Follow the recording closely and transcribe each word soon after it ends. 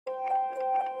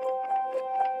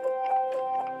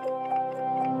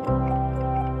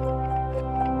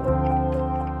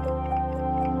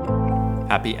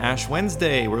Happy Ash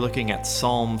Wednesday! We're looking at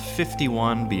Psalm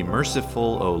 51, Be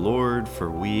merciful, O Lord, for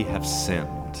we have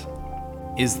sinned.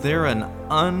 Is there an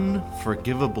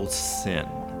unforgivable sin?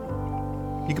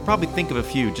 You could probably think of a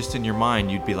few just in your mind.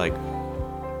 You'd be like,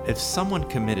 if someone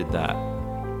committed that,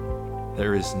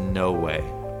 there is no way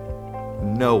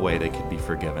they could be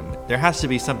forgiven. There has to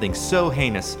be something so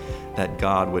heinous that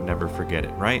God would never forget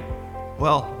it, right?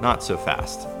 Well, not so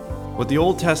fast. What the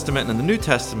Old Testament and the New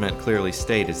Testament clearly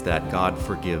state is that God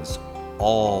forgives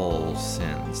all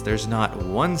sins. There's not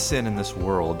one sin in this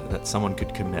world that someone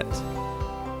could commit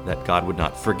that God would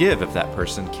not forgive if that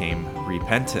person came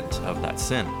repentant of that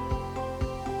sin.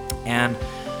 And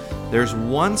there's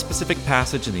one specific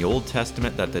passage in the Old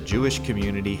Testament that the Jewish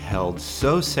community held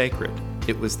so sacred.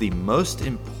 It was the most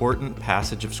important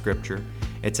passage of Scripture.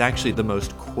 It's actually the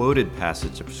most quoted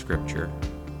passage of Scripture.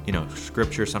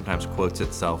 Scripture sometimes quotes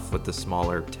itself with the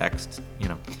smaller text.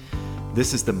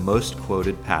 This is the most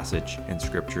quoted passage in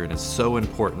Scripture and is so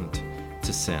important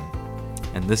to sin.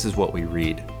 And this is what we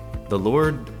read. The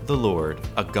Lord,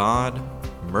 a God,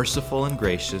 merciful and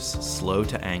gracious, slow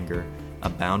to anger,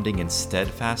 abounding in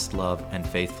steadfast love and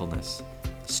faithfulness,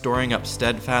 storing up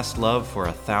steadfast love for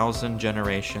 1,000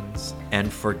 generations,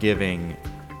 and forgiving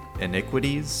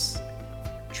iniquities,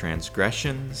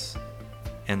 transgressions,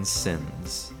 and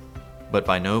sins, but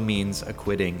by no means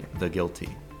acquitting the guilty.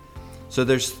 So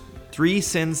there's 3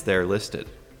 sins there listed,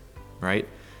 right?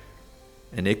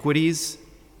 Iniquities,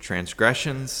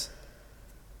 transgressions,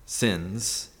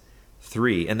 sins,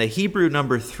 3. And the Hebrew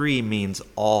number 3 means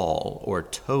all or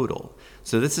total.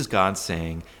 So this is God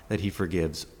saying that he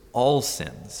forgives all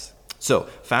sins. So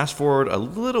fast forward a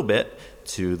little bit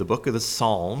to the book of the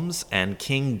Psalms, and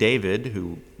King David,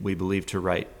 who we believe to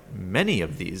write many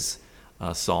of these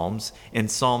Psalms, in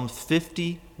Psalm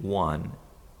 51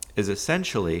 is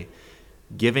essentially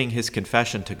giving his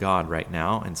confession to God right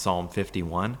now in Psalm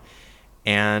 51,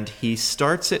 and he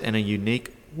starts it in a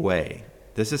unique way.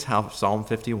 This is how Psalm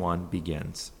 51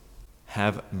 begins.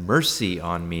 Have mercy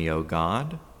on me, O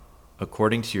God,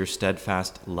 according to your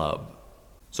steadfast love.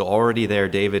 So already there,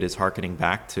 David is hearkening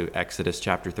back to Exodus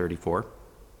chapter 34.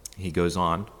 He goes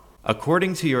on,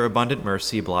 according to your abundant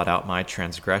mercy, blot out my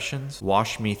transgressions,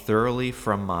 wash me thoroughly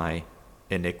from my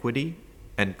iniquity,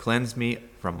 and cleanse me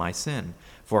from my sin.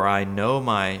 For I know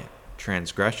my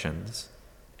transgressions,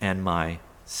 and my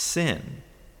sin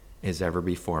is ever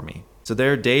before me. So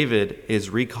there David is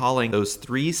recalling those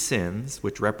 3 sins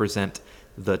which represent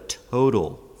the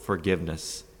total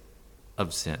forgiveness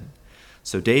of sin.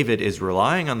 So David is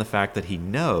relying on the fact that he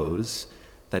knows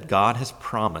that God has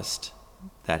promised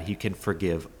that he can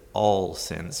forgive all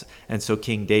sins. And so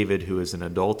King David, who is an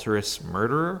adulterous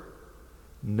murderer,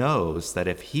 knows that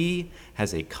if he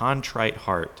has a contrite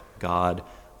heart, God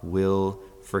will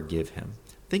forgive him.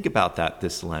 Think about that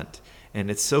this Lent. And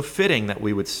it's so fitting that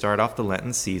we would start off the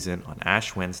Lenten season on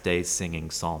Ash Wednesday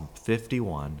singing Psalm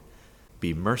 51,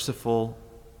 Be merciful,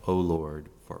 O Lord,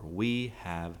 for we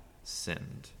have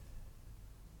sinned.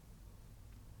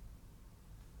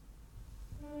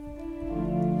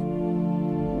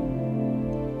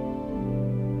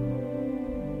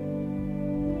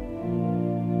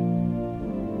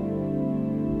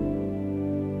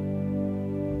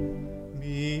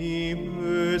 Be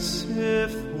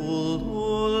merciful,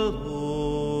 O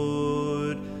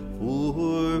Lord,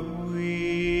 for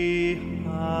we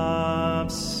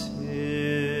have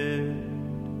sinned.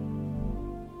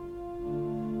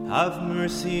 Have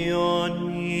mercy on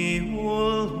me,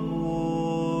 O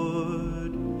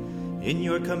Lord. In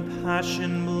your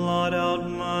compassion, blot out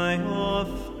my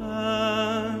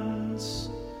offense.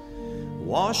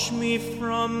 Wash me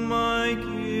from my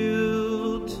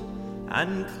guilt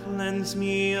and cleanse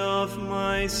me of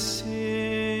my sin.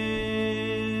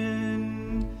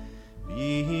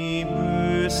 Be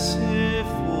merciful,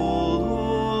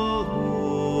 O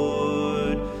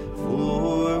Lord,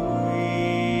 for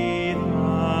we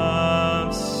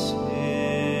have sinned.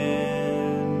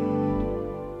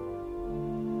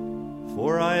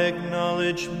 For I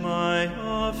acknowledge my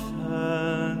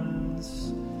offense,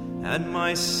 and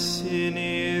my sin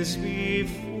is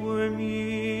before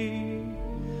me.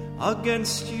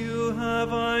 Against you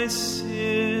have I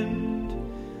sinned,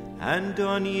 and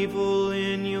done evil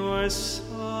in your sight.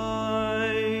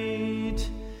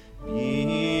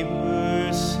 Be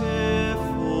merciful,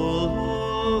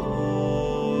 O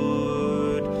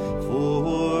Lord,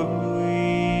 for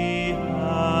we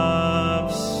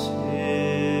have sinned.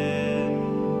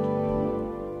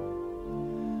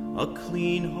 A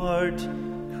clean heart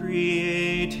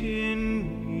create in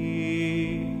me,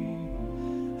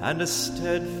 and a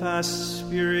steadfast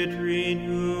spirit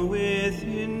renew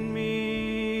within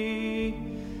me.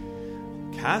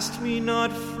 Cast me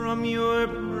not from your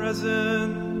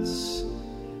presence,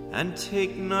 and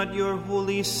take not your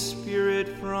Holy Spirit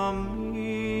from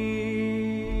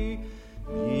me.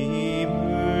 Be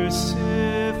merciful,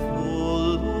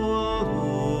 O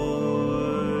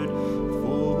Lord,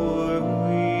 for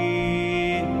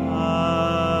we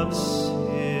have sinned.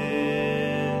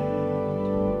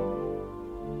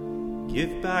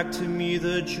 Give back to me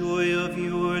the joy of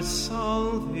your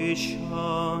salvation,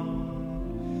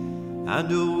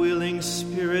 and a willing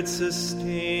spirit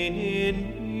sustain in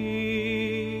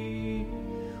me.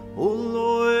 O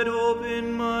Lord,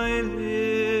 open my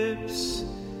lips,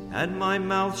 and my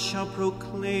mouth shall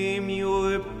proclaim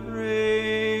your praise.